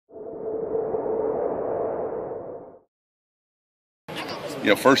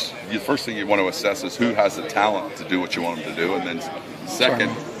first thing you want to assess is who has the talent to do what you want them to do, and then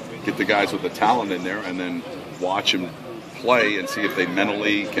second, get the guys with the talent in there, and then watch them play and see if they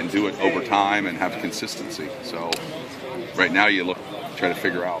mentally can do it over time and have consistency. So right now you try to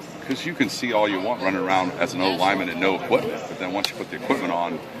figure out, because you can see all you want running around as an old lineman and no equipment, but then once you put the equipment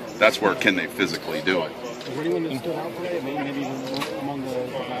on, that's where can they physically do it. Is there anyone that stood out today? Maybe even among the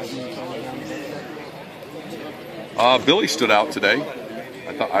guys in the Billy stood out today.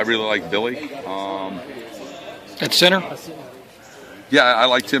 I really like Billy. At center? Yeah, I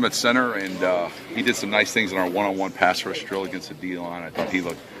liked him at center, and he did some nice things in our one-on-one pass rush drill against the D-line. I thought he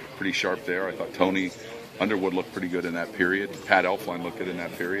looked pretty sharp there. I thought Tony Underwood looked pretty good in that period. Pat Elfline looked good in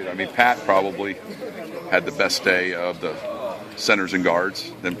that period. I mean, Pat probably had the best day of the centers and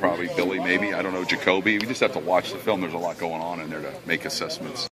guards, then probably Billy maybe. I don't know, Jacoby. We just have to watch the film. There's a lot going on in there to make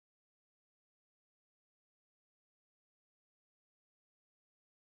assessments.